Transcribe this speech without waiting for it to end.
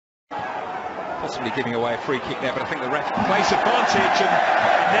possibly giving away a free kick there, but I think the ref plays advantage, and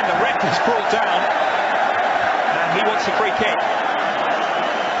then the ref is brought down, and he wants a free kick.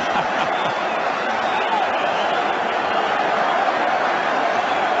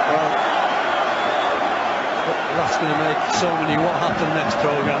 Well, that's going to make so many what happened next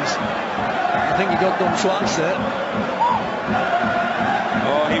programmes. I think he got done twice there.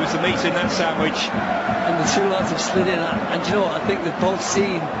 Oh, he was the meat in that sandwich. And the two lads have slid in, and you know what, I think they've both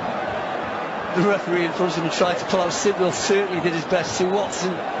seen the referee in front of them and tried to pull out. Sidwell certainly did his best to.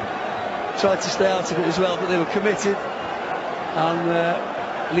 Watson tried to stay out of it as well, but they were committed. And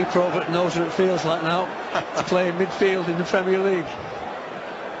Lee Probert knows what it feels like now to play in midfield in the Premier League.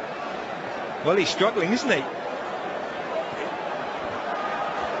 Well, he's struggling, isn't he?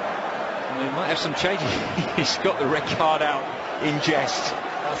 He might have some changes. He's got the red card out in jest.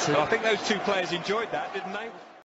 That's it. Well, I think those two players enjoyed that, didn't they?